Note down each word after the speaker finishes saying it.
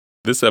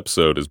This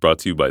episode is brought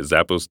to you by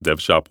Zappos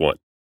DevShop One.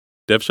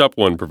 DevShop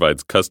One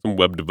provides custom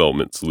web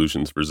development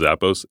solutions for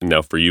Zappos and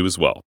now for you as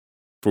well.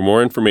 For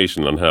more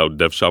information on how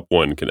DevShop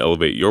One can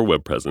elevate your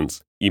web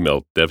presence,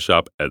 email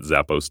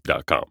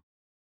devshop@zappos.com.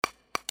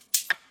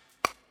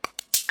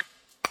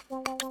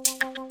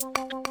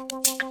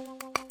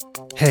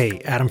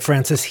 Hey, Adam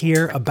Francis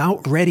here,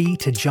 about ready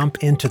to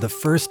jump into the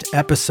first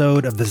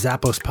episode of the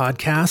Zappos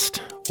podcast,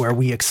 where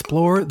we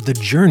explore the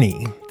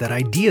journey that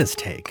ideas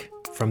take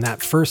from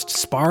that first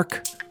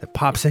spark that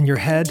pops in your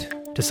head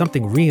to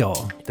something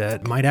real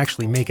that might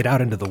actually make it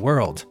out into the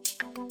world.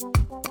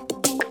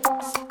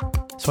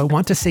 So I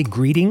want to say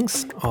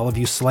greetings, all of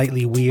you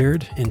slightly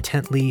weird,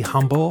 intently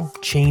humble,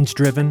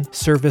 change-driven,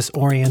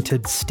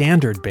 service-oriented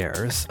standard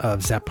bearers of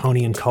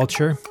Zapponian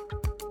culture.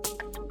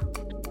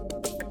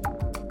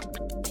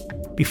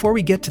 Before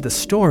we get to the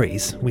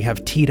stories we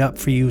have teed up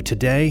for you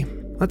today,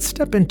 let's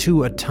step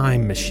into a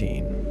time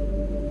machine.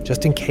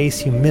 Just in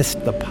case you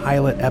missed the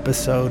pilot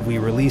episode we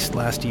released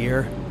last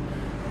year,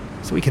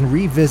 so we can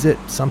revisit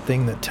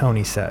something that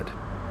Tony said.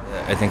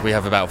 I think we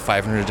have about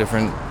 500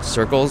 different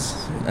circles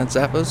at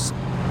Zappos.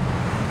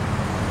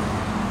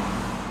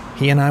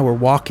 He and I were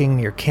walking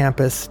near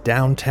campus,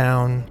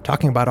 downtown,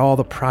 talking about all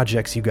the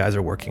projects you guys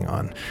are working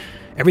on.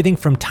 Everything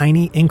from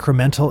tiny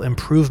incremental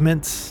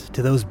improvements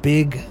to those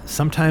big,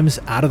 sometimes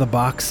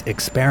out-of-the-box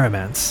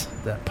experiments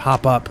that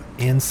pop up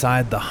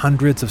inside the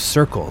hundreds of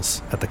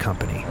circles at the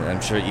company.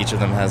 I'm sure each of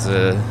them has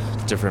a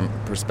different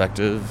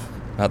perspective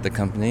about the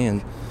company,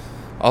 and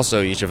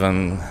also each of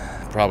them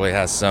probably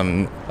has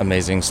some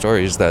amazing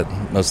stories that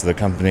most of the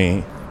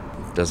company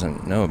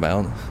doesn't know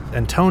about.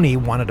 And Tony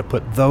wanted to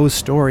put those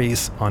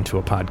stories onto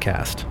a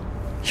podcast.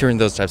 Hearing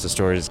those types of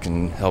stories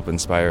can help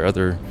inspire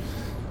other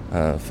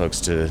folks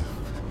to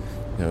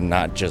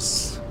not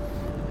just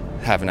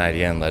have an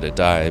idea and let it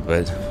die,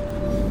 but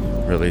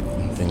really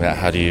think about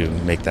how do you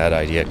make that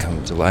idea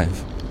come to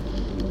life.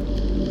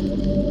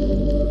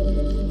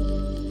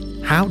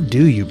 How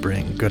do you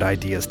bring good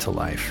ideas to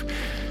life?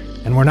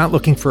 And we're not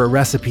looking for a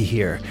recipe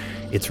here.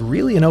 It's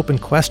really an open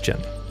question,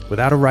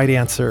 without a right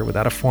answer,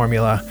 without a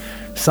formula.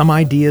 Some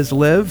ideas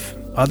live,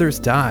 others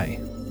die.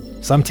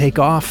 Some take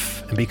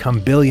off and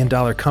become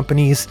billion-dollar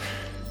companies,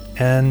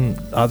 and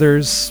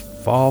others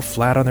fall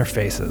flat on their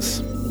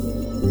faces.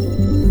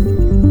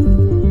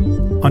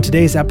 On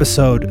today's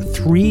episode,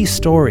 3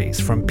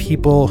 stories from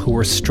people who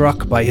were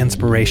struck by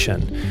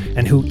inspiration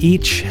and who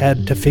each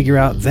had to figure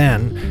out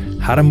then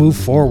how to move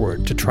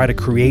forward to try to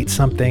create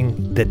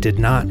something that did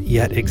not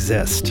yet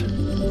exist.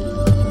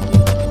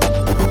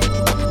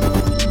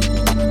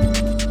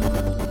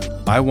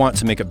 I want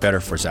to make it better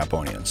for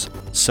Zapponians.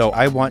 So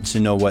I want to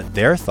know what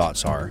their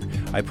thoughts are.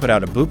 I put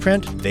out a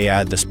blueprint, they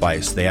add the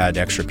spice, they add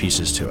extra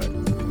pieces to it.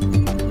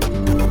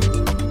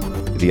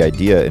 The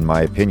idea, in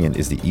my opinion,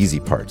 is the easy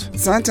part.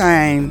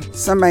 Sometimes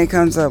somebody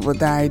comes up with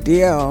the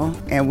ideal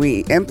and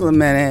we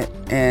implement it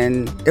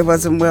and it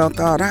wasn't well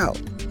thought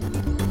out.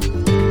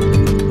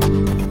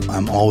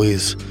 I'm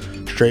always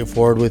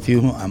straightforward with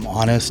you. I'm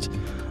honest.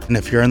 And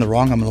if you're in the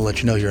wrong, I'm going to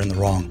let you know you're in the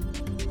wrong.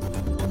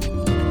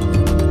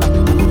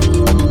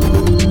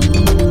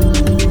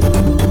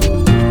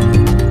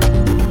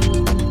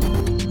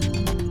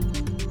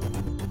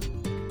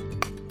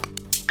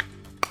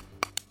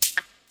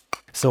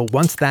 So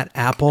once that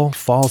apple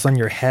falls on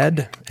your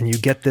head and you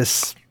get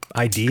this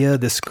idea,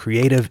 this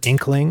creative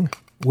inkling,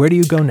 where do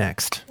you go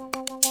next?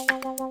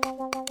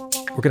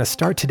 We're going to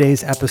start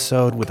today's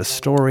episode with a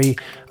story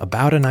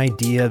about an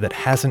idea that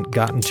hasn't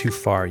gotten too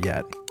far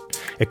yet.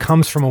 It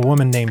comes from a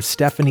woman named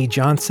Stephanie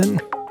Johnson.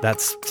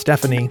 That's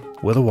Stephanie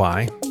with a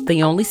Y.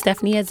 The only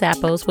Stephanie at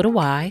Zappos with a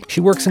Y. She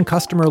works in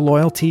customer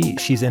loyalty.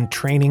 She's in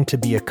training to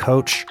be a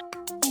coach.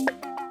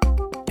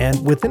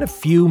 And within a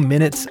few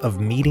minutes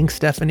of meeting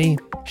Stephanie,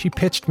 she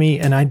pitched me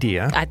an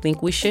idea. I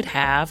think we should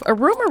have a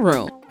rumor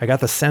room. I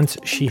got the sense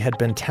she had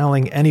been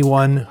telling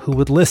anyone who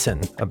would listen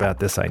about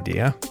this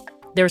idea.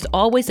 There's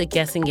always a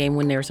guessing game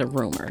when there's a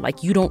rumor.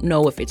 Like, you don't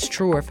know if it's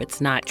true or if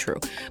it's not true.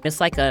 It's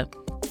like a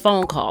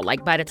phone call.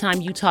 Like, by the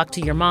time you talk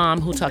to your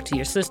mom, who talked to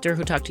your sister,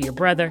 who talked to your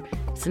brother,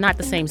 it's not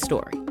the same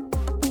story.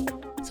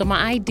 So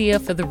my idea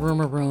for the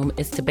rumor room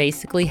is to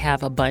basically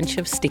have a bunch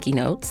of sticky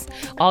notes,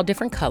 all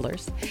different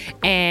colors,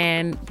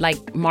 and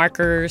like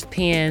markers,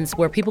 pens,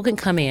 where people can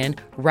come in,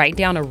 write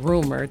down a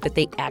rumor that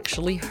they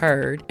actually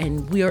heard,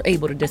 and we are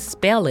able to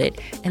dispel it,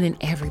 and then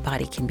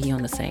everybody can be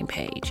on the same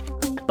page.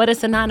 But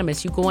it's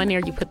anonymous. You go in there,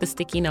 you put the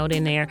sticky note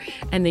in there,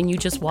 and then you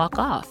just walk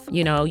off.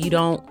 You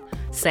don't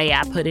say,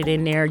 I put it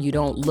in there. You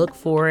don't look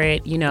for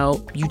it. You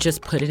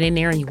just put it in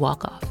there and you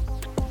walk off.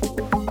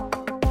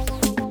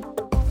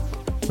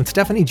 When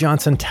Stephanie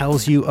Johnson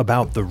tells you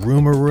about the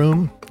rumor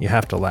room, you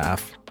have to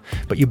laugh.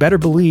 But you better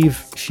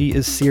believe she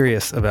is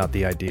serious about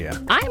the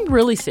idea. I'm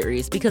really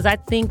serious because I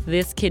think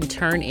this can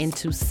turn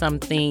into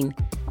something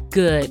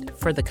good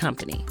for the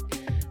company.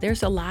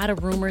 There's a lot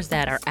of rumors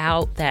that are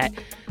out that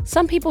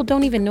Some people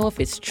don't even know if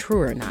it's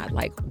true or not.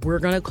 Like, we're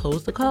going to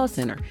close the call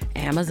center.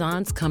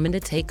 Amazon's coming to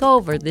take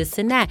over, this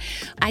and that.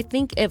 I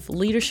think if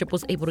leadership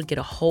was able to get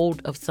a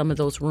hold of some of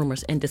those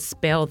rumors and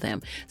dispel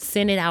them,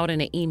 send it out in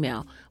an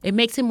email, it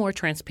makes it more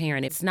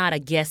transparent. It's not a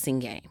guessing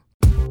game.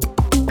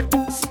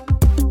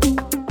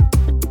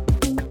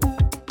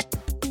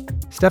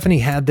 Stephanie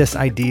had this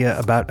idea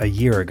about a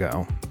year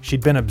ago.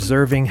 She'd been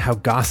observing how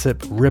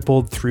gossip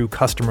rippled through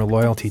customer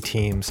loyalty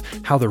teams,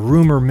 how the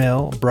rumor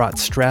mill brought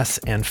stress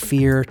and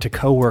fear to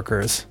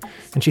coworkers,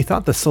 and she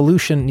thought the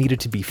solution needed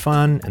to be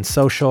fun and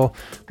social,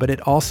 but it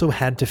also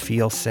had to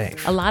feel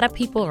safe. A lot of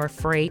people are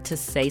afraid to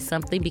say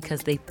something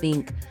because they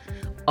think,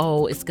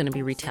 oh, it's going to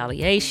be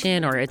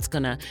retaliation, or it's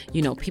going to,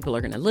 people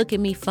are going to look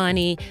at me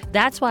funny.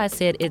 That's why I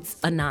said it's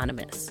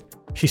anonymous.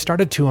 She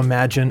started to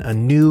imagine a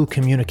new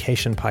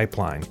communication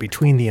pipeline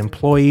between the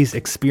employees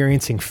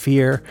experiencing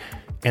fear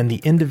and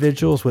the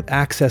individuals with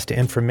access to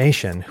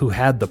information who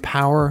had the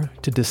power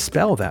to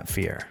dispel that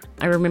fear.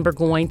 I remember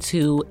going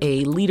to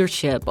a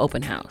leadership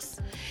open house,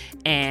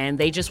 and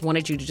they just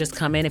wanted you to just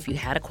come in if you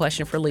had a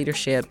question for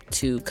leadership,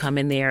 to come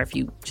in there if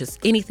you just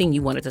anything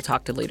you wanted to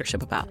talk to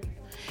leadership about.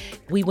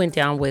 We went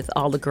down with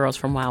all the girls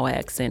from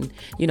WowX, and,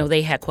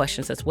 they had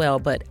questions as well.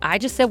 But I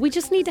just said, we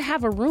just need to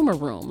have a rumor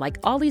room. Like,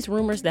 all these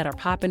rumors that are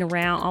popping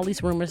around, all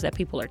these rumors that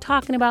people are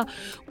talking about,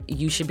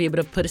 you should be able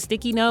to put a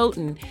sticky note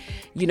and,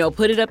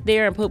 put it up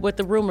there and put what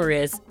the rumor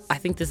is. I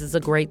think this is a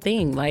great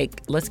thing.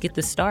 Like, let's get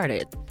this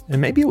started.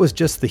 And maybe it was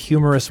just the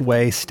humorous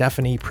way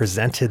Stephanie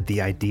presented the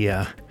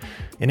idea.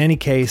 In any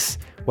case,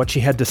 what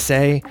she had to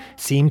say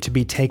seemed to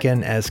be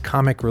taken as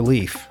comic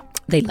relief.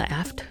 They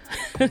laughed.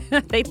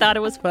 They thought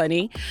it was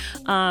funny.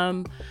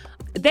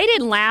 They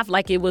didn't laugh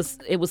like it was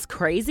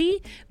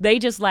crazy. They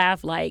just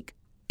laughed like,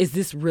 is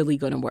this really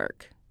going to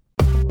work?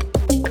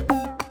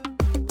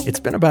 It's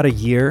been about a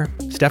year.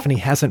 Stephanie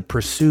hasn't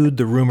pursued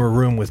the rumor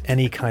room with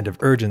any kind of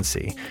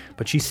urgency,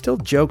 but she still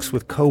jokes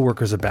with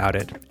coworkers about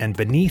it. And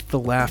beneath the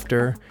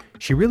laughter,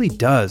 she really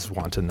does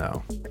want to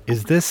know,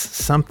 is this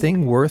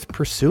something worth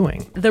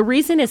pursuing? The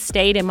reason it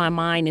stayed in my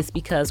mind is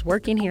because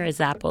working here at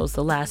Zappos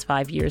the last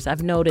 5 years,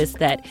 I've noticed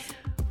that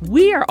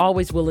we are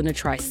always willing to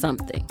try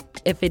something.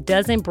 If it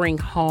doesn't bring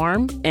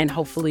harm, and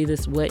hopefully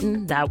this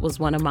wouldn't, that was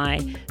one of my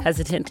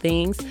hesitant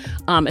things.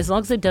 As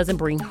long as it doesn't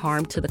bring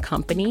harm to the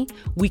company,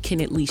 we can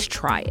at least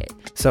try it.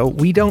 So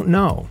we don't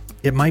know.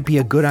 It might be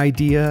a good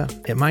idea.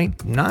 It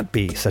might not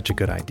be such a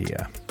good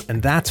idea.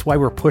 And that's why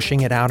we're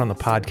pushing it out on the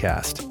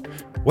podcast.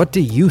 What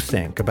do you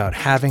think about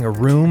having a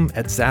room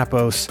at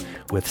Zappos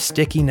with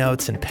sticky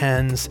notes and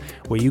pens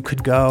where you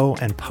could go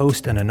and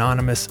post an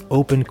anonymous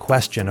open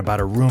question about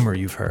a rumor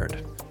you've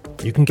heard?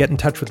 You can get in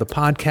touch with the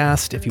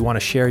podcast if you want to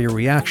share your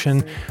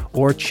reaction,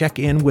 or check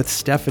in with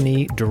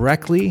Stephanie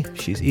directly.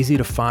 She's easy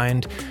to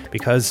find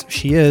because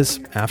she is,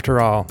 after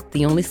all,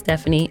 the only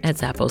Stephanie at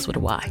Zappos with a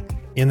Y.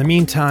 In the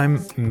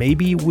meantime,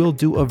 maybe we'll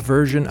do a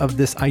version of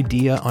this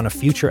idea on a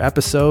future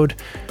episode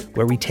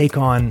where we take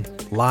on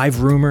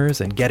live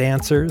rumors and get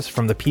answers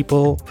from the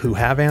people who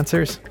have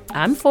answers.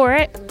 I'm for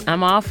it.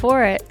 I'm all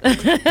for it.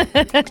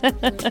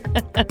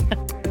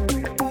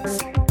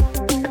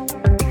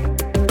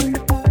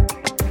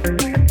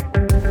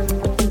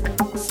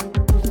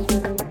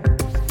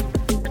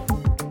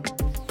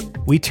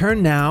 We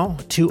turn now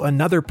to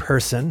another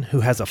person who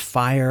has a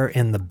fire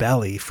in the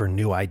belly for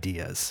new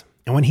ideas.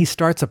 And when he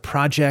starts a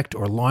project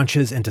or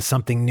launches into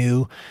something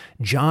new,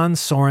 John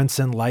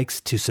Sorensen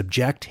likes to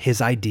subject his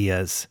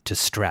ideas to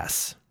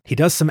stress. He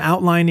does some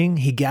outlining,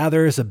 he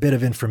gathers a bit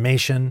of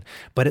information,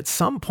 but at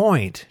some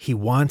point, he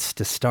wants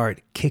to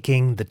start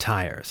kicking the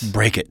tires.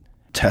 Break it.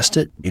 Test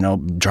it,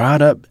 draw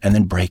it up, and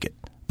then break it.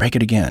 Break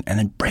it again, and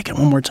then break it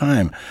one more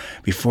time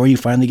before you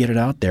finally get it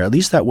out there. At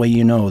least that way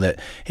you know that,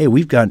 hey,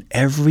 we've done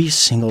every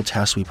single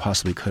test we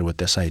possibly could with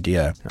this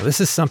idea. Now,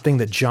 this is something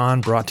that John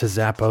brought to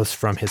Zappos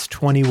from his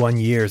 21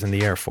 years in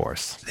the Air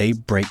Force. They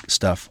break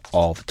stuff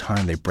all the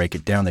time. They break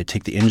it down. They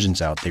take the engines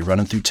out. They run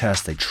them through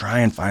tests. They try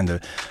and find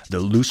the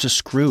loosest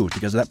screw,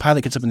 because that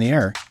pilot gets up in the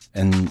air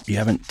and you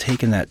haven't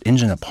taken that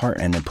engine apart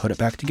and then put it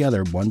back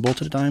together one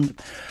bolt at a time.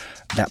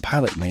 That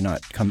pilot may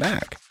not come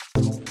back.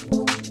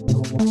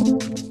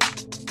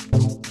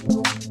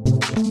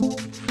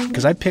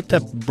 Because I picked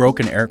up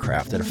broken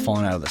aircraft that have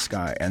fallen out of the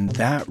sky, and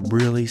that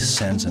really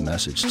sends a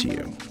message to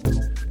you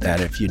that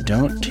if you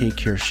don't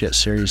take your shit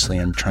seriously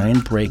and try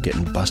and break it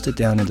and bust it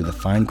down into the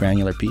fine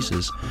granular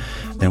pieces,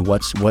 then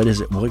what good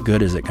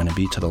is it going to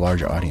be to the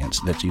larger audience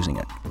that's using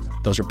it?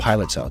 Those are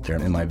pilots out there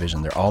in my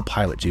vision. They're all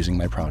pilots using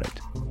my product.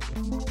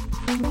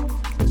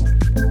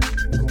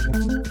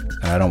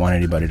 And I don't want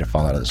anybody to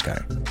fall out of the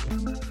sky.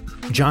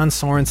 John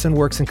Sorensen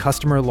works in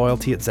customer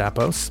loyalty at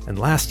Zappos, and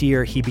last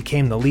year he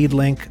became the lead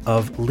link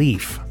of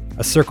LEAF,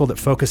 a circle that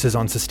focuses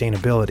on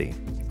sustainability.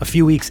 A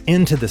few weeks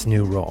into this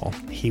new role,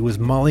 he was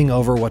mulling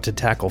over what to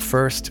tackle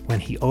first when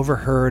he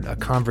overheard a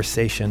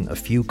conversation a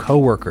few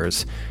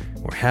coworkers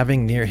were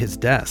having near his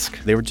desk.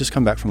 They would just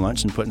come back from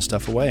lunch and putting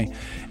stuff away.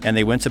 And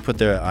they went to put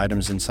their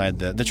items inside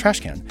the trash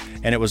can.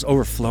 And it was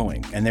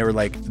overflowing. And they were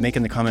like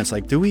making the comments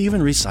like, do we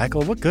even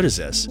recycle? What good is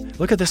this?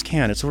 Look at this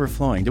can. It's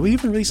overflowing. Do we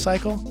even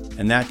recycle?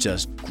 And that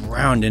just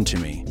ground into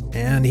me.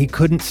 And he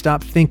couldn't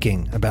stop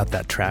thinking about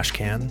that trash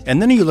can.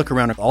 And then you look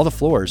around at all the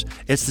floors,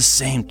 it's the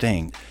same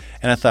thing.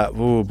 And I thought,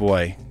 oh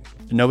boy,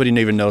 nobody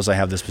even knows I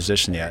have this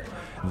position yet.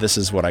 This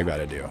is what I got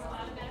to do.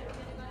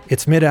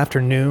 It's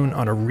mid-afternoon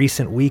on a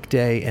recent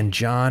weekday, and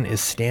John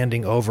is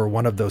standing over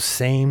one of those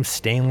same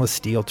stainless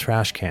steel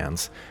trash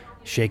cans,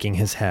 shaking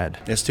his head.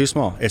 It's too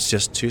small. It's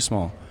just too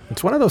small.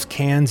 It's one of those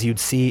cans you'd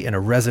see in a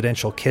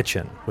residential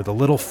kitchen with a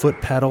little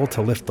foot pedal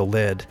to lift the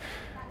lid.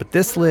 But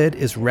this lid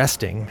is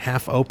resting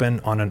half open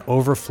on an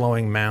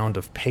overflowing mound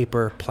of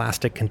paper,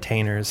 plastic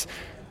containers,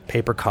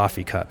 paper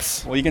coffee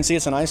cups. Well, you can see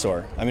it's an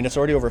eyesore. I mean, it's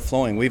already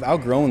overflowing. We've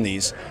outgrown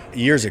these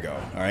years ago,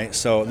 all right?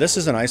 So this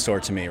is an eyesore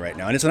to me right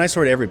now, and it's an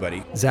eyesore to everybody.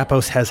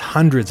 Zappos has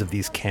hundreds of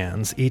these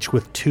cans, each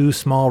with 2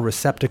 small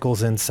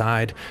receptacles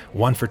inside,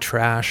 one for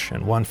trash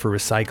and one for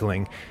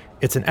recycling.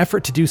 It's an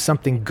effort to do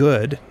something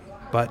good,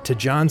 but to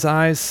John's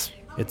eyes,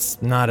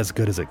 it's not as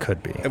good as it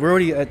could be. We're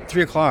already at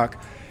 3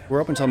 o'clock.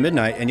 We're up until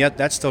midnight, and yet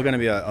that's still going to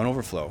be an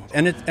overflow.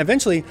 And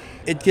eventually,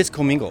 it gets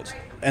commingled.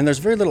 And there's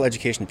very little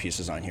education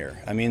pieces on here.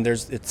 I mean,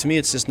 to me,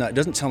 it's just not. It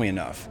doesn't tell me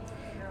enough.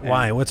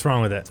 Why? What's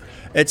wrong with it?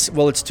 It's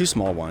too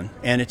small, one,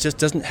 and it just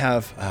doesn't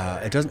have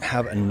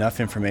enough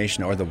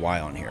information or the why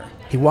on here.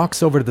 He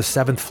walks over to the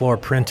 7th floor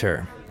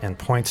printer and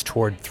points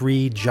toward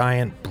 3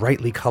 giant,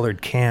 brightly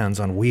colored cans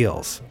on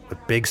wheels with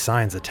big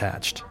signs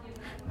attached.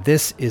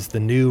 This is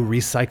the new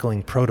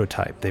recycling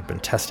prototype they've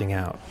been testing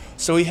out.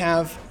 So we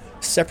have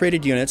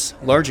separated units,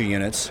 larger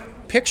units,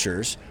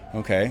 pictures.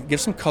 Okay, give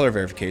some color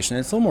verification.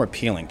 It's a little more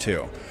appealing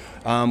too.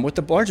 With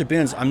the larger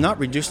bins, I'm not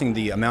reducing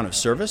the amount of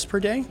service per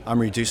day. I'm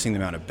reducing the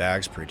amount of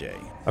bags per day.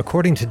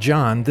 According to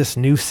John, this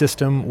new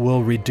system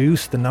will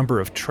reduce the number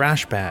of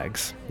trash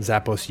bags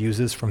Zappos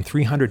uses from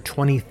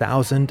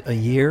 320,000 a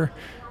year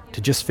to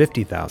just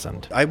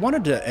 50,000. I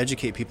wanted to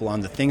educate people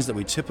on the things that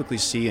we typically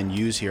see and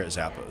use here at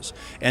Zappos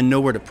and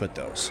know where to put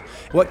those.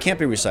 What can't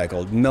be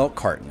recycled? Milk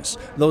cartons.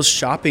 Those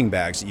shopping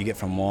bags that you get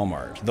from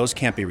Walmart, those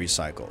can't be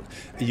recycled.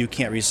 You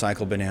can't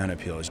recycle banana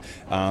peels.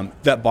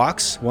 That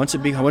box, once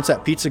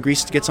that pizza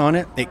grease gets on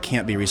it, it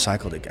can't be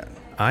recycled again.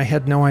 I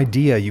had no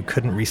idea you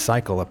couldn't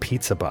recycle a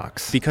pizza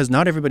box. Because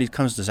not everybody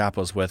comes to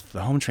Zappos with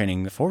the home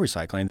training for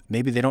recycling.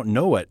 Maybe they don't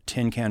know what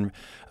tin can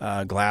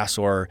glass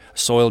or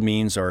soiled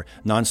means or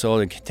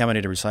non-soiled and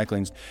contaminated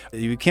recycling.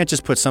 You can't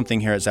just put something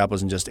here at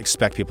Zappos and just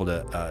expect people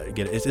to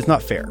get it. It's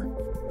not fair.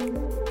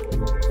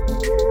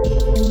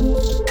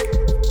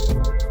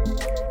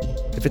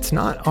 If it's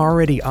not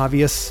already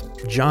obvious,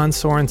 John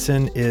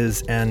Sorensen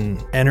is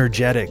an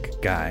energetic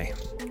guy.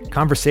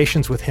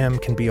 Conversations with him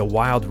can be a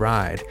wild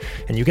ride,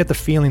 and you get the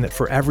feeling that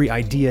for every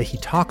idea he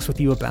talks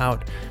with you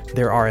about,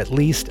 there are at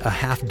least a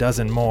half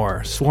dozen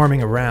more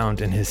swarming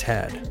around in his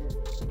head.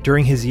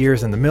 During his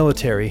years in the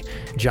military,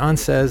 John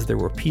says there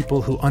were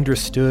people who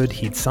understood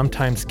he'd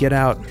sometimes get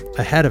out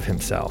ahead of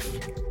himself.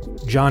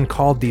 John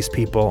called these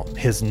people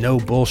his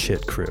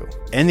no-bullshit crew.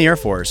 In the Air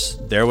Force,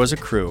 there was a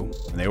crew.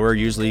 They were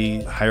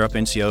usually higher-up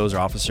NCOs or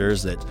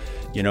officers that,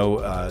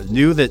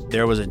 knew that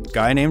there was a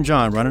guy named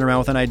John running around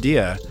with an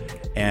idea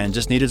and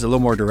just needed a little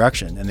more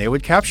direction. And they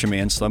would capture me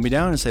and slow me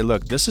down and say,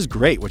 look, this is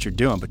great what you're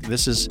doing, but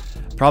this is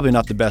probably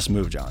not the best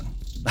move, John.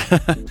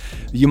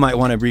 You might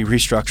want to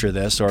restructure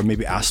this, or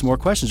maybe ask some more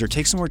questions, or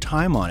take some more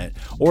time on it,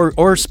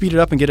 or speed it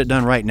up and get it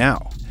done right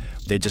now.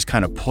 They just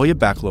kind of pull you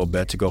back a little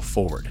bit to go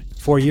forward.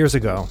 4 years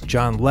ago,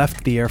 John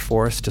left the Air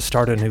Force to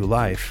start a new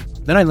life.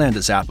 Then I landed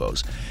at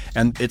Zappos,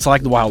 and it's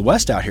like the Wild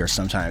West out here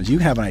sometimes. You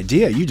have an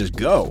idea, you just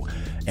go.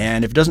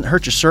 And if it doesn't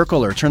hurt your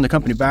circle or turn the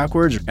company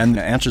backwards and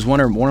answers one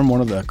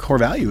of the core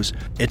values,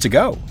 it's a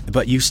go.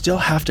 But you still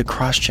have to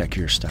cross-check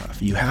your stuff.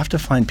 You have to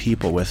find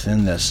people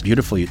within this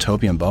beautiful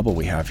utopian bubble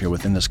we have here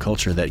within this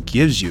culture that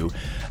gives you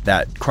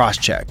that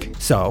cross-check.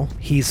 So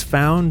he's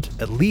found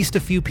at least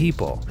a few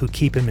people who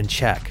keep him in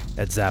check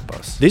at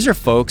Zappos. These are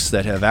folks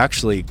that have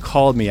actually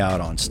called me out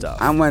on stuff.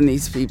 I'm one of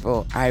these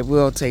people. I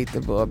will take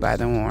the bull by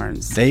the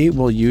horns. They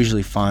will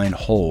usually find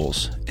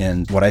holes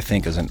in what I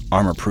think is an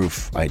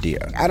armor-proof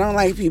idea. I don't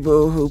like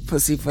people who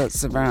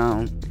pussyfoots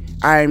around.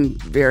 I'm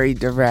very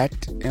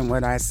direct in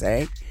what I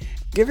say.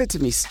 Give it to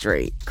me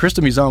straight.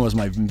 Krista Mizan was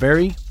my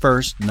very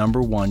first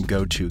 #1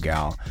 go-to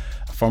gal,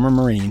 a former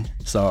Marine,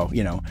 so,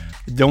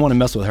 don't want to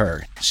mess with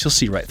her. She'll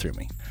see right through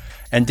me.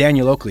 And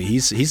Daniel Oakley,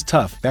 he's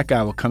tough. That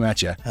guy will come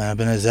at you. I've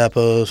been at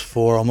Zappos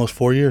for almost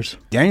 4 years.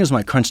 Daniel's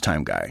my crunch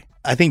time guy.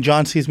 I think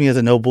John sees me as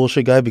a no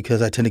bullshit guy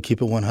because I tend to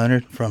keep it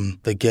 100 from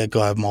the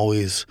get-go. I'm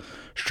always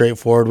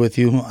straightforward with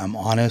you. I'm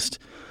honest.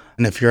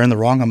 And if you're in the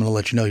wrong, I'm going to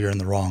let you know you're in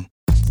the wrong.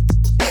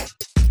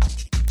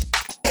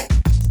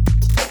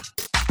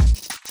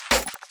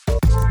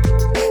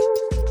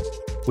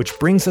 Which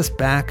brings us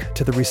back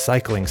to the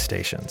recycling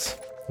stations.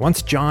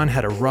 Once John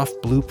had a rough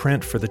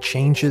blueprint for the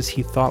changes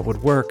he thought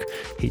would work,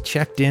 he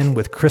checked in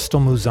with Crystal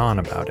Mouzon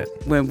about it.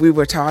 When we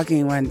were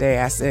talking one day,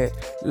 I said,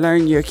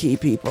 learn your key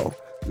people.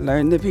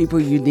 Learn the people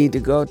you need to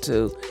go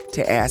to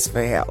ask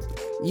for help.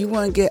 You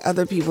want to get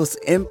other people's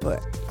input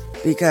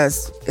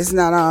because it's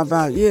not all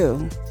about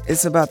you.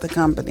 It's about the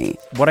company.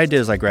 What I did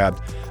is I grabbed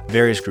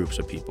various groups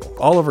of people,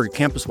 all over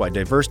campus-wide,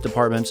 diverse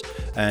departments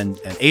and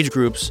age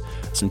groups,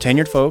 some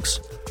tenured folks,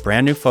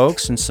 brand new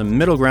folks, and some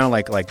middle ground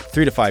like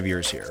 3 to 5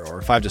 years here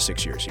or 5 to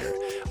 6 years here.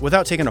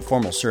 Without taking a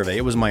formal survey,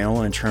 it was my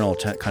own internal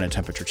kind of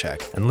temperature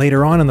check. And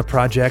later on in the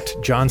project,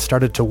 John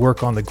started to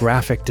work on the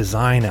graphic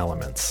design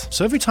elements.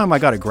 So every time I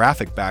got a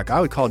graphic back, I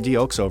would call D.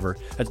 Oaks over.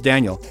 That's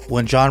Daniel.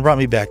 When John brought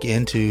me back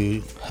in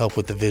to help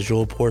with the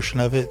visual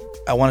portion of it,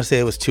 I want to say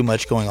it was too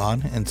much going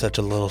on in such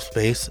a little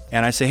space.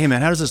 And I say, hey,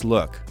 man, how does this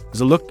look? Does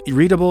it look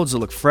readable? Does it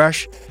look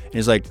fresh? And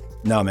he's like,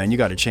 no, man, you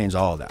got to change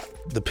all of that.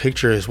 The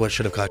picture is what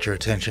should have caught your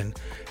attention.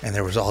 And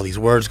there was all these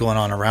words going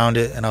on around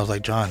it. And I was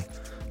like, John,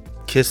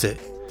 kiss it.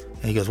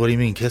 And he goes, what do you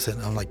mean kiss it?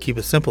 And I'm like, keep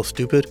it simple,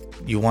 stupid.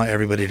 You want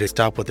everybody to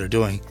stop what they're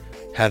doing,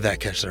 have that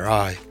catch their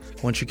eye.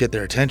 Once you get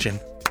their attention,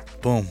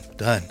 boom,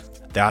 done.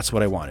 That's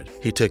what I wanted.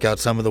 He took out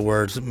some of the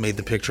words, made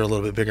the picture a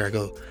little bit bigger. I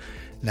go,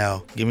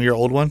 now, give me your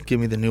old one, give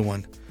me the new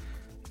one.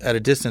 At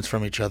a distance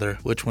from each other,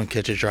 which one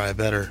catches your eye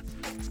better?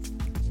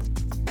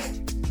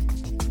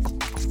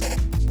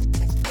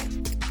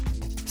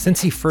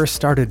 Since he first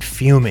started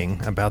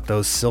fuming about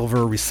those silver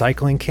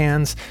recycling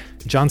cans,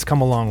 John's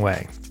come a long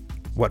way.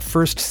 What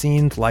first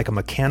seemed like a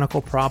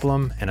mechanical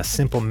problem and a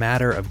simple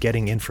matter of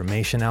getting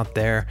information out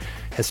there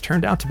has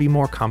turned out to be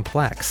more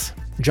complex.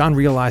 John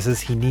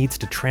realizes he needs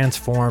to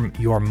transform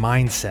your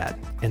mindset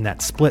in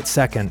that split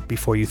second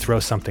before you throw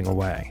something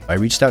away. I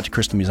reached out to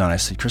Crystal Mouzon. I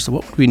said, Crystal,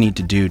 what would we need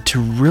to do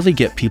to really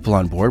get people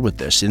on board with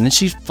this? And then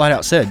she flat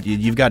out said,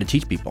 you've got to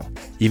teach people.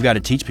 You've got to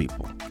teach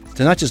people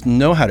to not just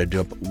know how to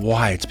do it, but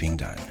why it's being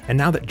done. And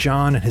now that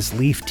John and his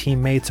Leaf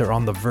teammates are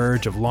on the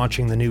verge of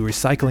launching the new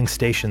recycling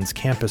stations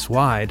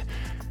campus-wide,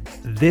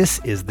 this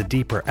is the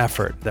deeper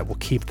effort that will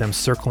keep them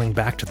circling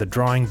back to the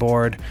drawing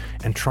board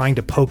and trying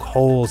to poke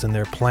holes in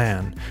their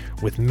plan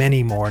with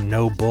many more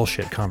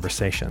no-bullshit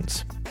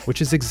conversations,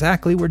 which is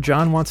exactly where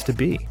John wants to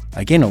be.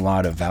 I gain a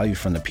lot of value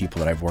from the people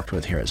that I've worked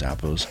with here at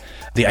Zappos.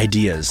 The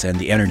ideas and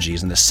the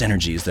energies and the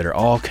synergies that are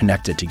all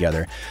connected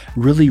together.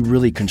 Really,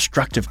 really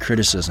constructive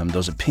criticism,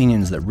 those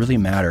opinions that really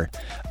matter.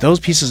 Those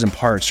pieces and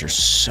parts are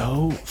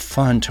so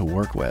fun to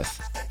work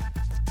with.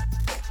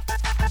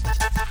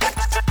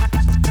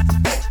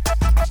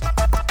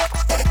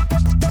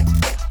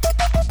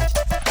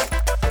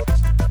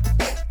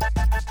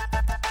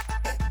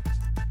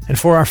 And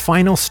for our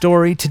final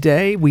story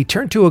today, we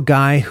turn to a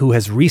guy who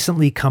has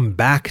recently come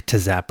back to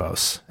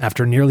Zappos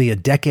after nearly a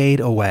decade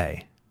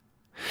away.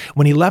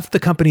 When he left the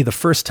company the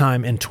first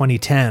time in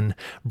 2010,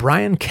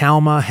 Brian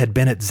Kalma had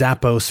been at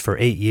Zappos for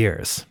 8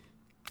 years.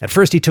 At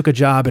first, he took a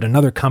job at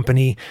another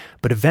company,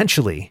 but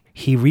eventually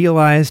he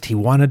realized he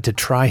wanted to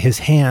try his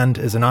hand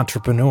as an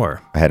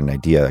entrepreneur. I had an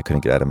idea I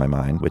couldn't get out of my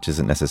mind, which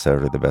isn't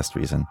necessarily the best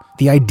reason.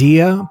 The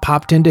idea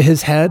popped into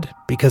his head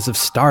because of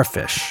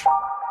starfish.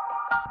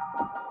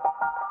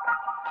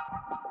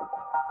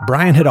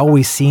 Brian had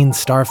always seen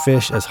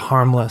starfish as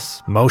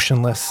harmless,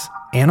 motionless,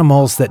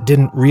 animals that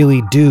didn't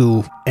really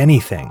do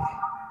anything.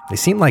 They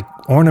seemed like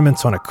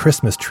ornaments on a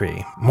Christmas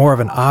tree, more of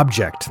an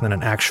object than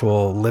an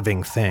actual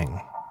living thing.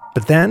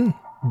 But then,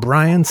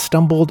 Brian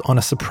stumbled on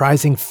a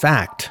surprising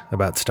fact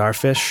about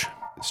starfish.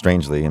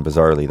 Strangely and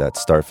bizarrely, that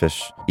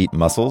starfish eat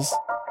mussels.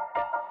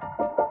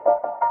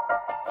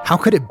 How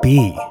could it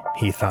be,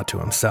 he thought to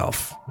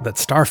himself, that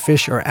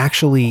starfish are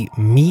actually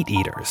meat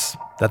eaters,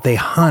 that they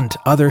hunt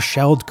other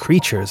shelled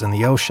creatures in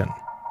the ocean?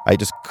 I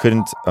just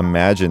couldn't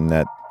imagine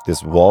that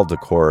this wall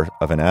decor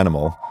of an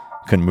animal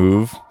can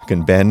move,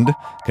 can bend,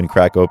 can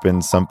crack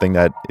open something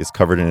that is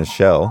covered in a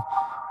shell,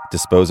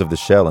 dispose of the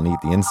shell and eat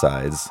the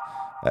insides.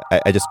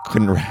 I just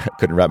couldn't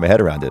wrap my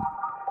head around it.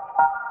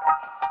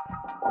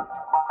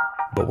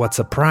 But what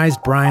surprised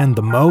Brian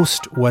the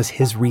most was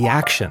his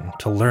reaction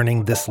to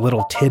learning this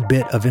little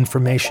tidbit of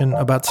information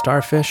about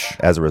starfish.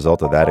 As a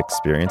result of that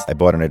experience, I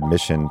bought an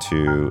admission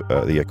to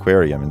the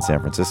aquarium in San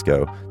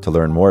Francisco to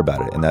learn more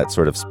about it, and that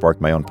sort of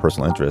sparked my own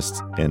personal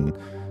interest in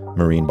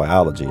marine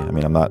biology. I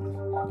mean, I'm not,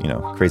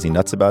 crazy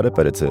nuts about it,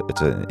 but it's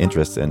an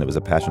interest, and it was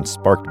a passion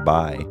sparked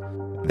by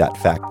that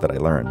fact that I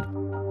learned.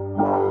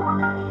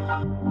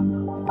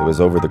 It was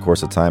over the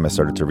course of time I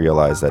started to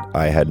realize that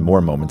I had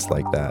more moments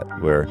like that,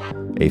 where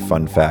a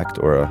fun fact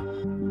or a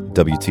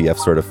WTF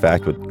sort of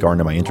fact would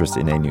garner my interest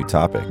in a new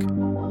topic.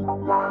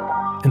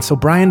 And so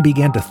Brian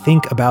began to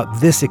think about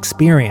this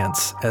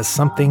experience as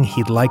something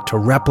he'd like to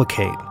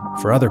replicate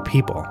for other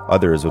people.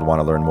 Others would want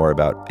to learn more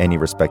about any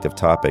respective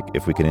topic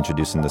if we could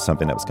introduce them to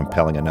something that was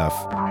compelling enough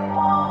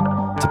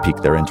to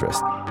pique their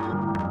interest.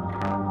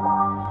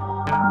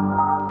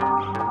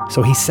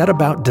 So he set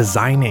about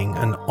designing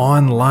an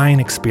online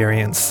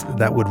experience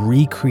that would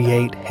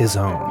recreate his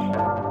own.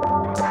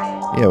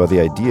 Yeah, well,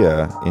 the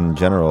idea in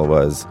general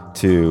was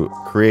to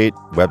create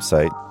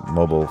website,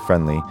 mobile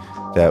friendly,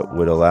 that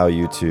would allow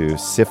you to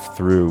sift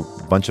through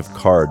a bunch of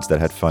cards that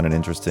had fun and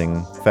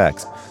interesting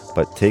facts.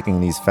 But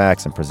taking these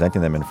facts and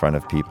presenting them in front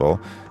of people,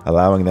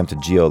 allowing them to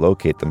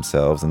geolocate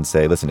themselves and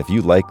say, listen, if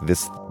you like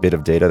this bit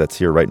of data that's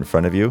here right in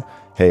front of you,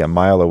 hey, a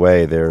mile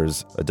away,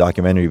 there's a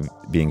documentary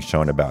being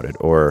shown about it,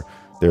 or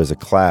there's a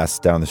class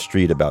down the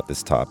street about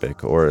this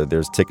topic, or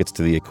there's tickets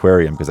to the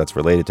aquarium because that's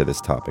related to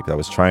this topic. I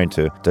was trying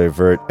to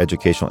divert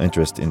educational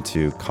interest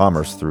into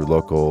commerce through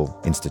local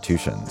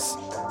institutions.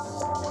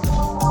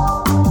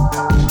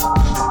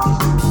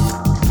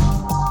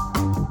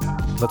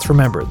 Let's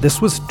remember,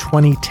 this was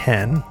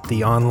 2010.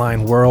 The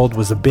online world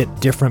was a bit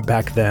different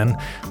back then,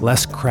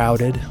 less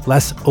crowded,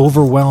 less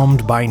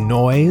overwhelmed by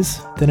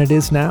noise than it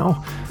is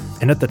now.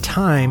 And at the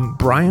time,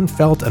 Brian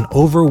felt an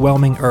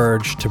overwhelming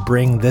urge to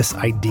bring this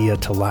idea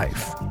to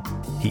life.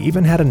 He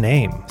even had a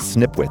name.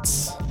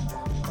 Snipwits.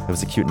 It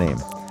was a cute name.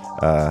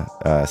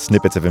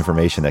 Snippets of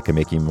information that can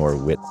make you more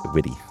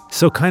witty.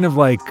 So kind of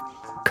like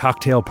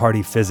cocktail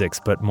party physics,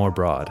 but more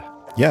broad.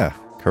 Yeah,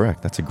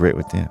 correct. That's a great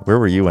idea. Where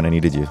were you when I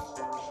needed you?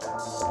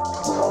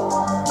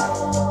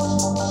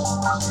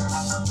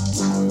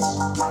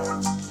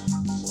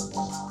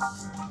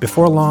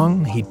 Before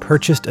long, he'd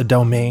purchased a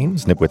domain,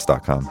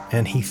 Snipwits.com.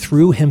 and he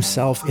threw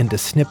himself into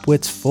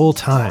Snipwits full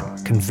time,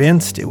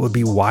 convinced it would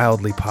be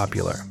wildly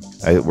popular.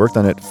 I worked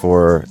on it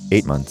for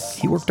 8 months.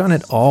 He worked on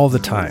it all the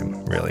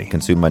time, really.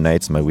 Consumed my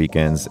nights, my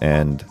weekends,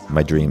 and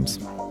my dreams.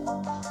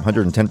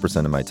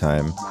 110% of my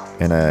time,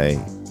 and I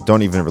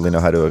don't even really know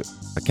how to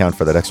account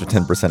for that extra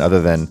 10%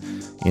 other than,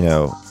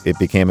 it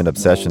became an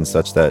obsession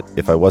such that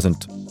if I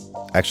wasn't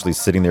actually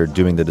sitting there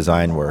doing the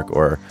design work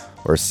or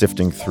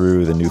sifting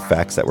through the new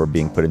facts that were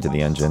being put into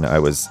the engine, I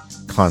was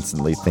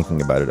constantly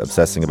thinking about it,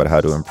 obsessing about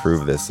how to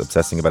improve this,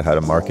 obsessing about how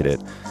to market it,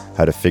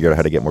 how to figure out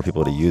how to get more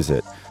people to use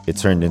it. It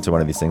turned into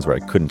one of these things where I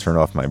couldn't turn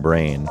off my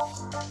brain.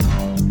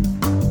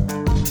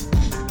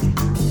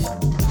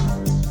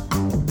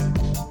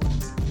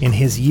 In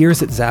his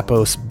years at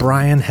Zappos,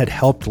 Brian had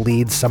helped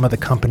lead some of the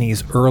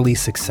company's early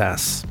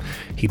success.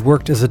 He'd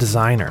worked as a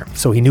designer,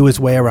 so he knew his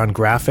way around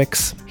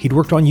graphics. He'd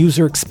worked on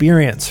user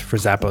experience for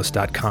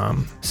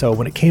Zappos.com. So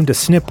when it came to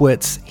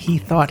Snipwits, he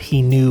thought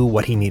he knew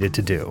what he needed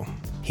to do.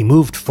 He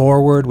moved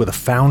forward with a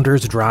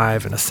founder's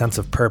drive and a sense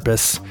of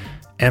purpose.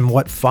 And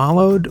what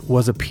followed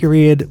was a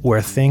period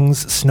where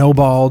things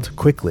snowballed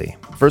quickly.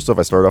 First off,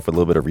 I started off with a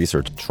little bit of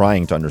research,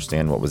 trying to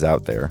understand what was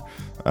out there.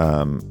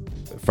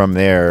 From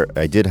there,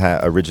 I did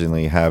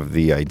originally have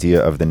the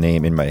idea of the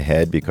name in my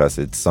head because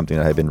it's something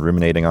that I had been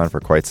ruminating on for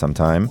quite some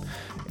time.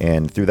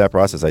 And through that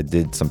process, I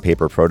did some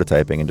paper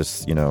prototyping and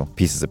just,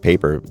 pieces of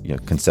paper,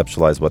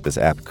 conceptualize what this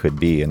app could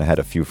be. And I had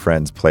a few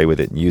friends play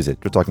with it and use it.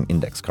 We're talking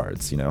index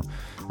cards,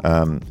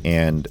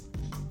 And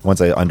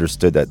once I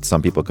understood that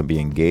some people could be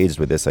engaged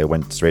with this, I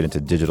went straight into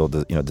digital,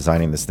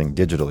 designing this thing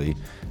digitally,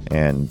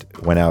 and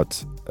went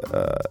out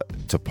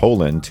to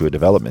Poland to a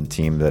development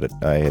team that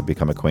I had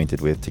become acquainted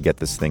with to get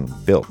this thing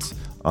built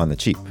on the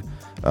cheap,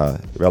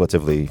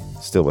 relatively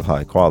still with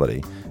high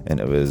quality. And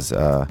it was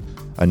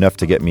enough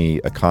to get me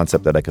a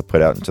concept that I could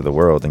put out into the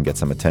world and get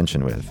some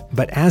attention with.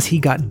 But as he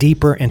got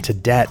deeper into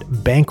debt,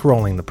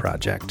 bankrolling the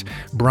project,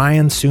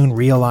 Brian soon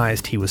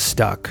realized he was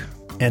stuck.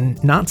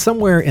 And not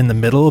somewhere in the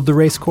middle of the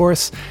race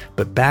course,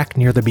 but back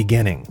near the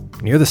beginning,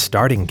 near the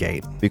starting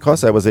gate.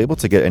 Because I was able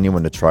to get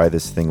anyone to try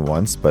this thing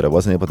once, but I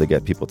wasn't able to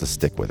get people to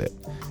stick with it.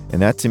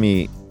 And that to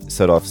me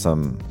set off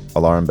some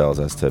alarm bells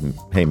as to,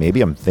 hey,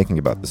 maybe I'm thinking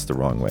about this the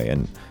wrong way.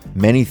 And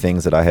many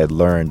things that I had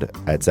learned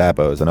at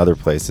Zappos and other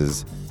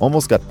places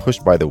almost got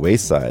pushed by the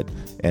wayside.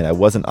 And I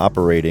wasn't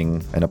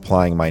operating and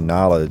applying my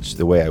knowledge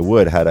the way I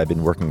would had I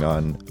been working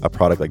on a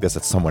product like this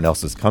at someone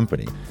else's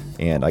company.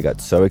 And I got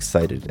so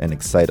excited and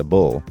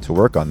excitable to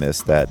work on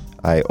this that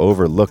I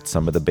overlooked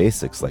some of the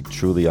basics, like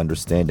truly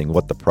understanding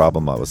what the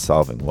problem I was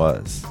solving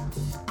was.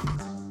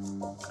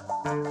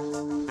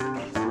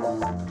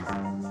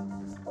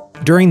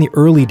 During the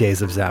early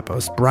days of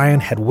Zappos, Brian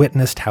had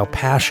witnessed how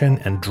passion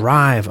and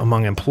drive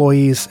among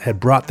employees had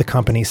brought the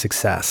company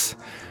success.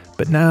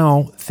 But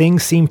now,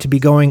 things seemed to be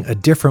going a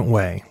different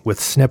way. With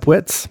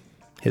Snipwits,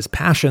 his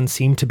passion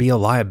seemed to be a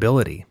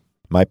liability.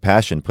 My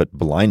passion put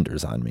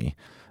blinders on me,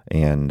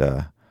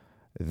 and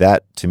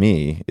that, to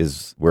me,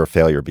 is where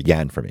failure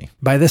began for me.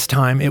 By this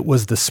time, it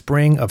was the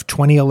spring of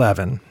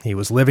 2011. He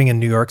was living in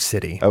New York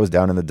City. I was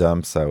down in the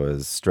dumps. I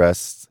was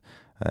stressed.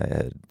 I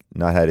had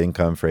not had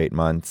income for 8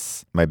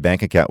 months. My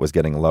bank account was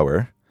getting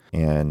lower,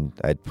 and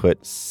I'd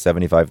put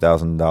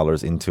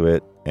 $75,000 into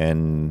it,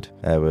 and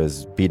I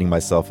was beating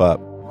myself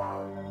up.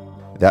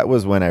 That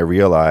was when I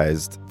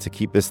realized to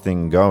keep this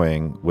thing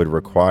going would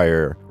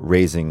require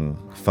raising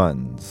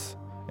funds.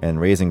 And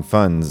raising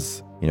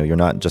funds, you're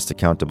not just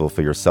accountable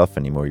for yourself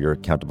anymore. You're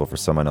accountable for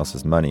someone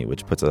else's money,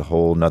 which puts a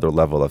whole nother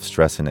level of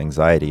stress and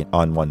anxiety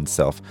on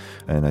oneself.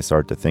 And I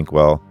started to think,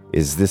 well,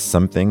 is this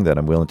something that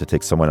I'm willing to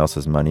take someone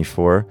else's money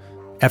for?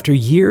 After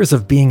years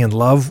of being in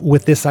love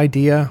with this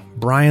idea,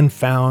 Brian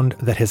found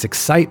that his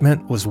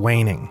excitement was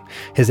waning.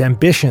 His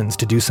ambitions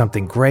to do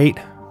something great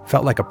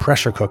felt like a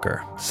pressure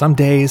cooker. Some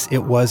days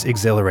it was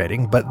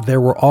exhilarating, but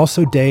there were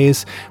also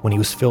days when he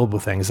was filled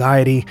with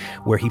anxiety,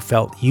 where he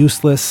felt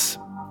useless,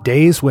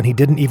 days when he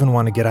didn't even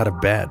want to get out of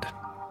bed.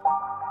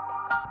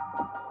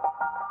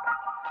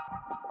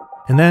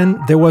 And then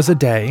there was a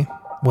day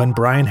when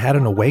Brian had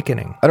an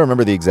awakening. I don't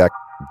remember the exact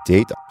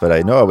date, but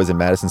I know I was in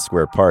Madison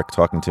Square Park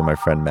talking to my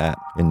friend Matt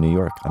in New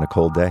York on a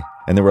cold day,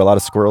 and there were a lot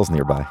of squirrels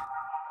nearby.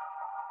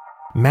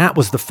 Matt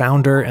was the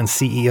founder and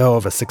CEO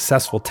of a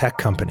successful tech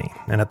company,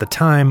 and at the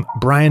time,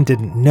 Brian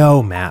didn't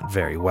know Matt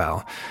very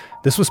well.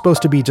 This was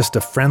supposed to be just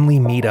a friendly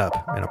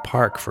meetup in a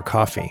park for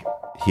coffee.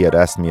 He had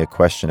asked me a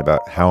question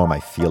about how am I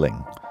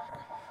feeling,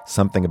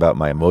 something about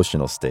my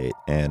emotional state,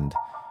 and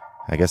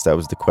I guess that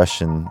was the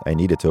question I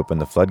needed to open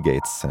the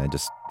floodgates, and I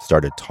just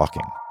started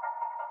talking.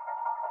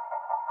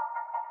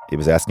 He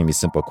was asking me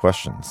simple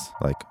questions,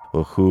 like,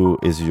 well, who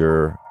is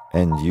your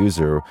end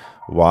user?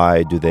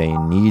 Why do they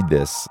need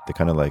this? The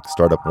kind of like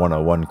startup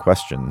 101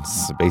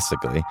 questions,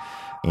 basically.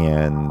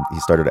 And he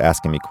started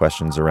asking me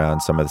questions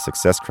around some of the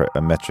success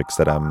metrics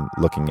that I'm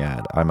looking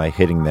at. Am I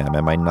hitting them?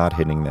 Am I not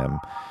hitting them?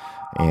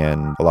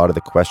 And a lot of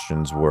the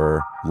questions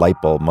were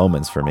light bulb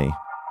moments for me.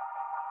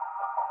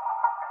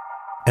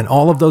 And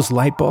all of those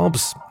light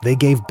bulbs, they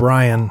gave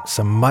Brian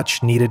some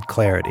much needed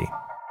clarity.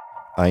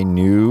 I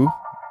knew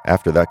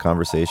after that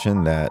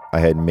conversation that I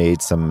had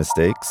made some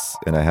mistakes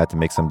and I had to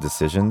make some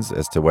decisions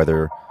as to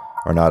whether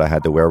or not I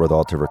had the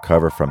wherewithal to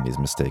recover from these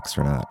mistakes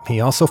or not.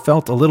 He also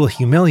felt a little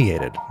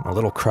humiliated, a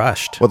little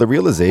crushed. Well, the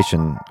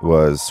realization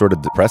was sort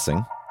of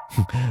depressing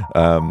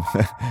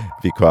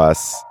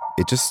because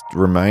it just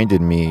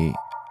reminded me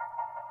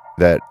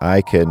that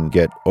I can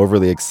get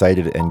overly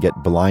excited and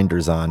get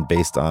blinders on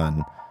based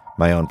on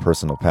my own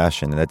personal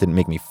passion, and that didn't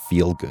make me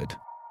feel good.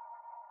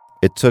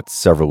 It took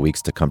several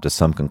weeks to come to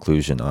some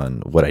conclusion on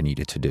what I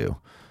needed to do.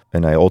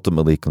 And I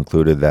ultimately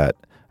concluded that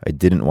I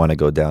didn't want to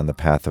go down the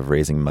path of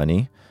raising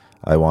money.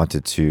 I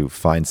wanted to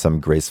find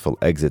some graceful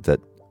exit that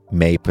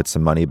may put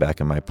some money back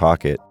in my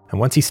pocket. And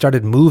once he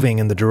started moving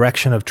in the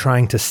direction of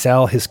trying to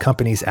sell his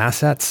company's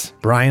assets,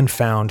 Brian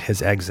found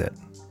his exit.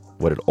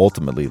 What it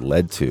ultimately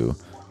led to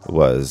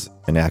was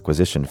an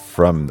acquisition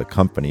from the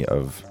company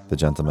of the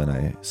gentleman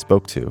I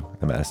spoke to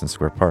at Madison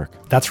Square Park.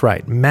 That's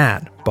right.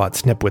 Matt bought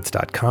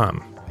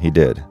Snipwits.com. He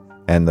did.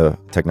 And the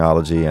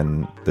technology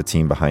and the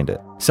team behind it.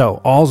 So,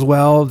 all's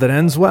well that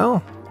ends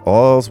well?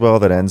 All's well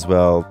that ends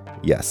well,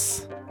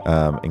 yes.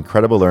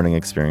 Incredible learning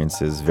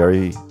experiences,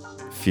 very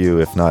few,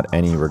 if not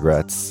any,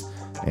 regrets,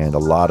 and a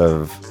lot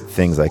of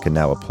things I can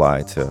now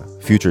apply to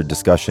future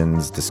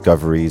discussions,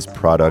 discoveries,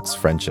 products,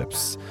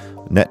 friendships.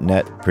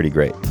 Net, pretty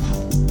great.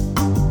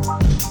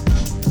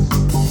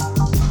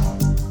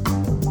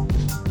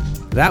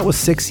 That was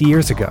 6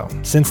 years ago.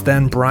 Since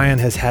then, Brian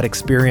has had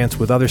experience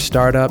with other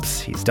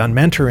startups. He's done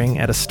mentoring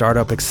at a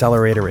startup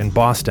accelerator in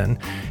Boston.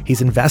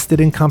 He's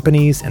invested in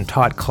companies and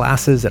taught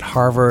classes at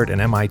Harvard and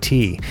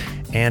MIT.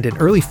 And in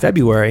early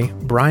February,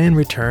 Brian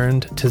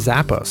returned to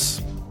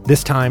Zappos,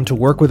 this time to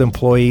work with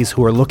employees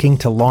who are looking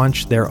to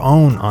launch their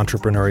own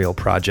entrepreneurial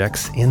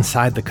projects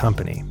inside the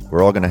company.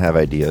 We're all going to have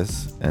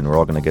ideas, and we're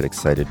all going to get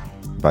excited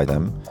by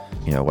them.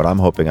 You know, what I'm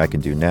hoping I can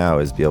do now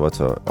is be able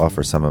to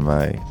offer some of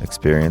my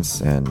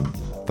experience and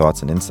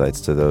thoughts and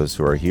insights to those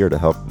who are here to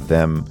help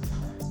them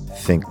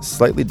think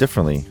slightly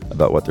differently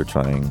about what they're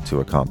trying to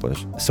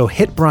accomplish. So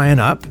hit Brian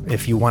up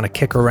if you want to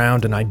kick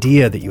around an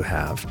idea that you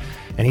have.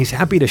 And he's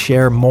happy to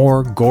share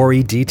more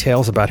gory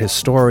details about his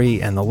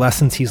story and the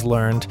lessons he's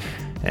learned.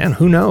 And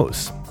who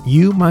knows,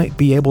 you might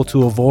be able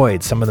to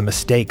avoid some of the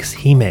mistakes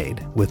he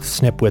made with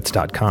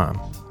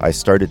Snipwits.com. I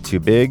started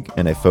too big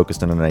and I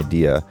focused on an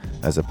idea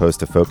as opposed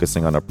to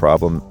focusing on a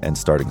problem and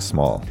starting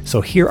small. So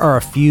here are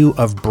a few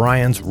of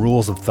Brian's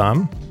rules of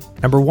thumb.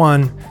 Number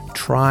 1,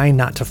 try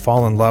not to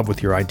fall in love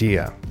with your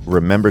idea.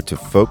 Remember to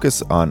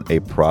focus on a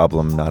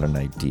problem, not an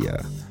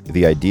idea.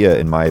 The idea,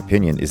 in my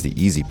opinion, is the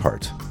easy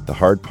part. The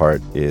hard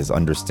part is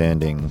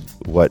understanding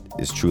what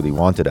is truly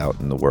wanted out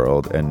in the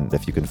world, and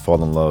if you can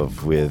fall in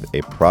love with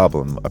a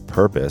problem, a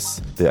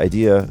purpose, the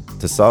idea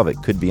to solve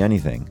it could be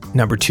anything.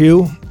 Number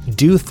 2,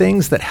 do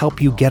things that help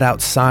you get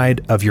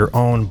outside of your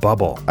own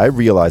bubble. I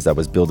realized I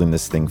was building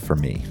this thing for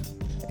me,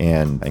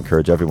 and I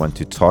encourage everyone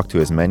to talk to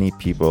as many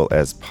people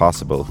as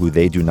possible who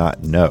they do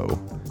not know.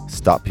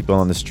 Stop people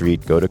on the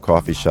street, go to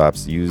coffee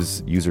shops,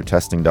 use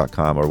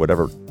usertesting.com or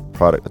whatever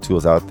product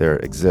tools out there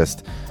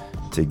exist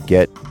to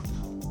get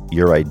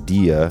your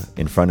idea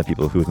in front of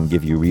people who can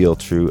give you real,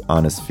 true,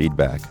 honest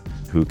feedback,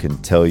 who can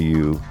tell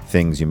you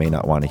things you may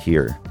not want to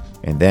hear,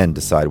 and then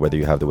decide whether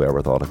you have the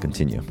wherewithal to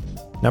continue.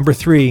 Number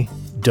 3,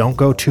 don't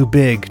go too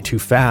big, too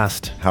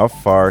fast. How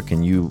far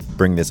can you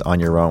bring this on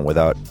your own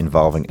without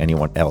involving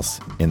anyone else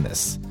in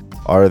this?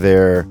 Are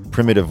there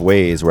primitive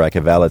ways where I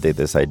can validate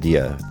this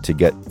idea to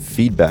get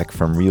feedback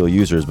from real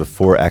users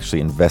before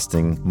actually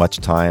investing much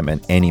time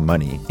and any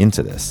money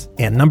into this?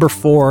 And number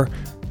 4,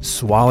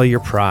 swallow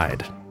your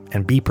pride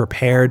and be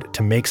prepared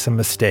to make some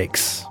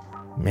mistakes.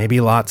 Maybe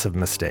lots of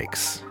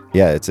mistakes.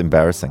 Yeah, it's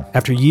embarrassing.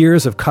 After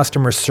years of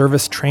customer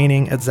service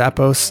training at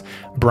Zappos,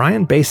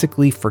 Brian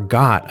basically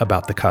forgot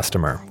about the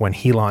customer when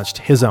he launched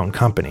his own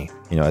company.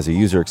 As a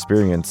user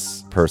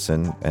experience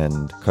person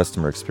and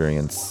customer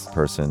experience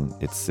person,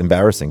 it's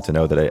embarrassing to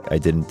know that I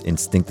didn't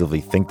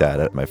instinctively think that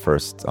at my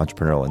first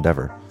entrepreneurial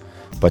endeavor.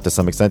 But to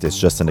some extent, it's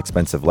just an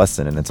expensive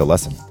lesson, and it's a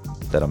lesson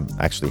that I'm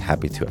actually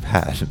happy to have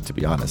had, to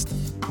be honest.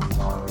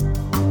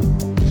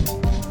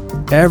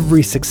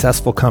 Every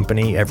successful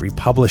company, every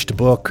published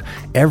book,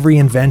 every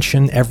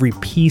invention, every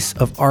piece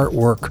of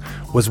artwork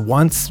was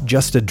once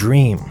just a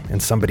dream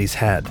in somebody's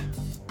head.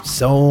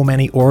 So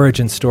many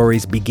origin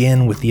stories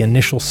begin with the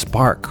initial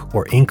spark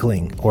or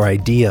inkling or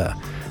idea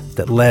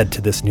that led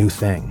to this new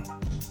thing.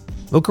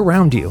 Look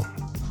around you.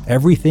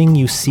 Everything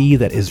you see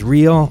that is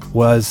real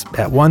was,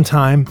 at one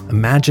time,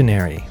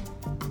 imaginary.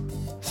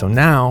 So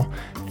now,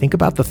 think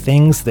about the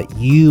things that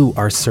you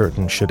are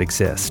certain should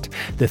exist,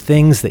 the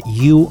things that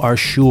you are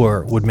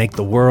sure would make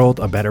the world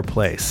a better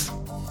place.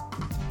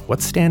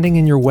 What's standing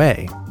in your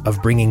way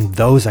of bringing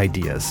those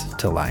ideas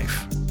to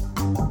life?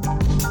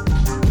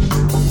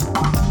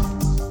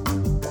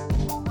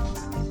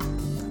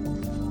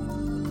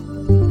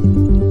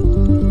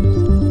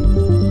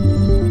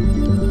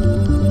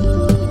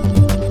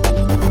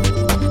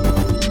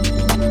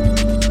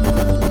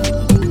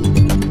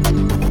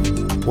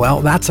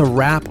 Well, that's a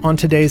wrap on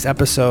today's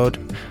episode.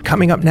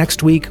 Coming up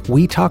next week,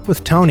 we talk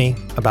with Tony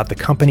about the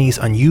company's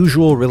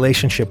unusual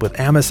relationship with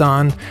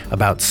Amazon,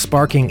 about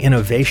sparking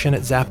innovation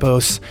at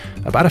Zappos,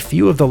 about a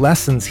few of the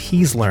lessons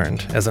he's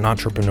learned as an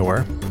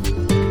entrepreneur.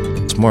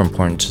 It's more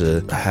important to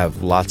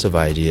have lots of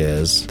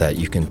ideas that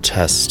you can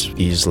test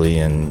easily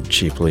and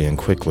cheaply and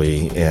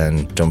quickly,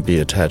 and don't be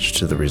attached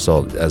to the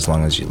result as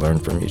long as you learn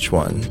from each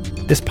one.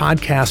 This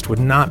podcast would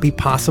not be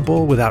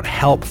possible without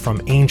help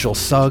from Angel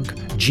Sugg,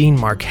 Jean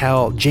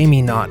Markell,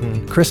 Jamie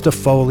Naughton, Krista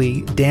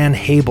Foley, Dan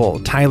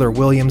Habel, Tyler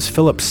Williams,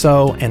 Philip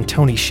So, and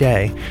Tony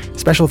Shea.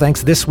 Special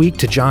thanks this week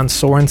to John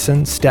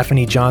Sorensen,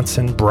 Stephanie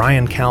Johnson,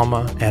 Brian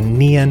Kalma, and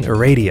Nian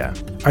Iradia.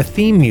 Our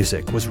theme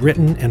music was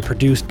written and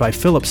produced by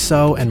Philip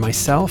So and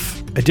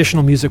myself.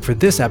 Additional music for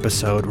this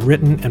episode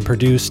written and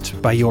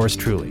produced by yours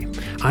truly.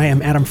 I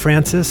am Adam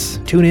Francis.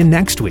 Tune in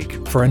next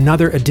week for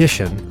another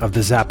edition of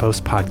the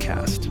Zappos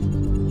podcast.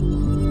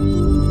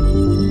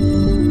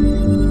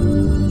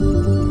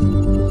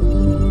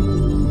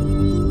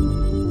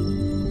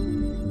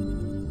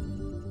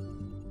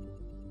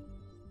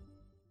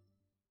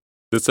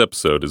 This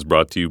episode is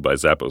brought to you by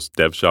Zappos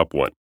DevShop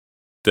One.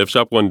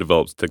 DevShop One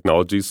develops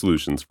technology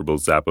solutions for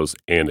both Zappos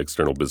and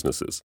external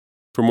businesses.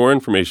 For more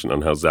information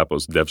on how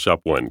Zappos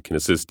DevShop One can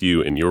assist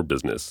you in your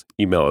business,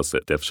 email us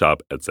at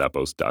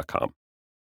devshop@zappos.com.